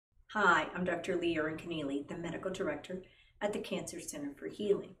Hi, I'm Dr. Leigh Erin Connealy, the Medical Director at the Cancer Center for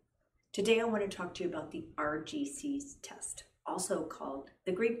Healing. Today I want to talk to you about the RGCC test, also called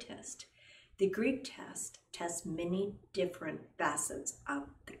the Greek test. The Greek test tests many different facets of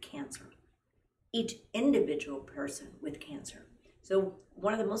the cancer, each individual person with cancer. So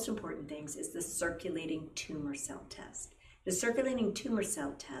one of the most important things is the circulating tumor cell test. The circulating tumor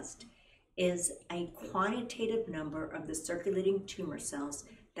cell test is a quantitative number of the circulating tumor cells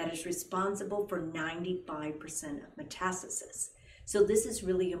that is responsible for 95% of metastasis. So this is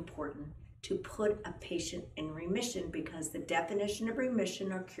really important to put a patient in remission because the definition of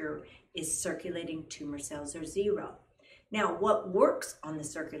remission or cure is circulating tumor cells are zero. Now, what works on the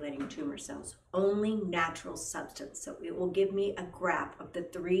circulating tumor cells? Only natural substance. So it will give me a graph of the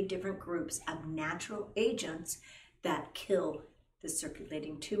 3 different groups of natural agents that kill the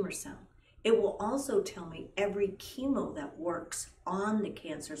circulating tumor cell. It will also tell me every chemo that works on the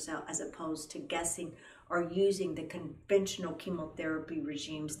cancer cell as opposed to guessing or using the conventional chemotherapy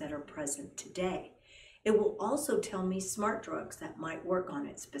regimes that are present today. It will also tell me smart drugs that might work on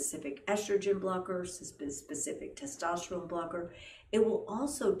it, specific estrogen blockers, specific testosterone blocker. It will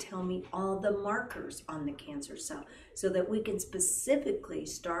also tell me all the markers on the cancer cell so that we can specifically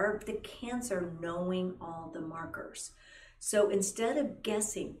starve the cancer knowing all the markers. So instead of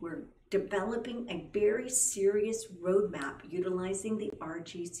guessing, we're developing a very serious roadmap utilizing the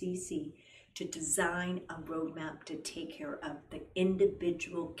RGCC to design a roadmap to take care of the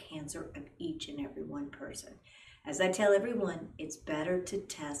individual cancer of each and every one person. As I tell everyone, it's better to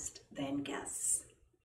test than guess.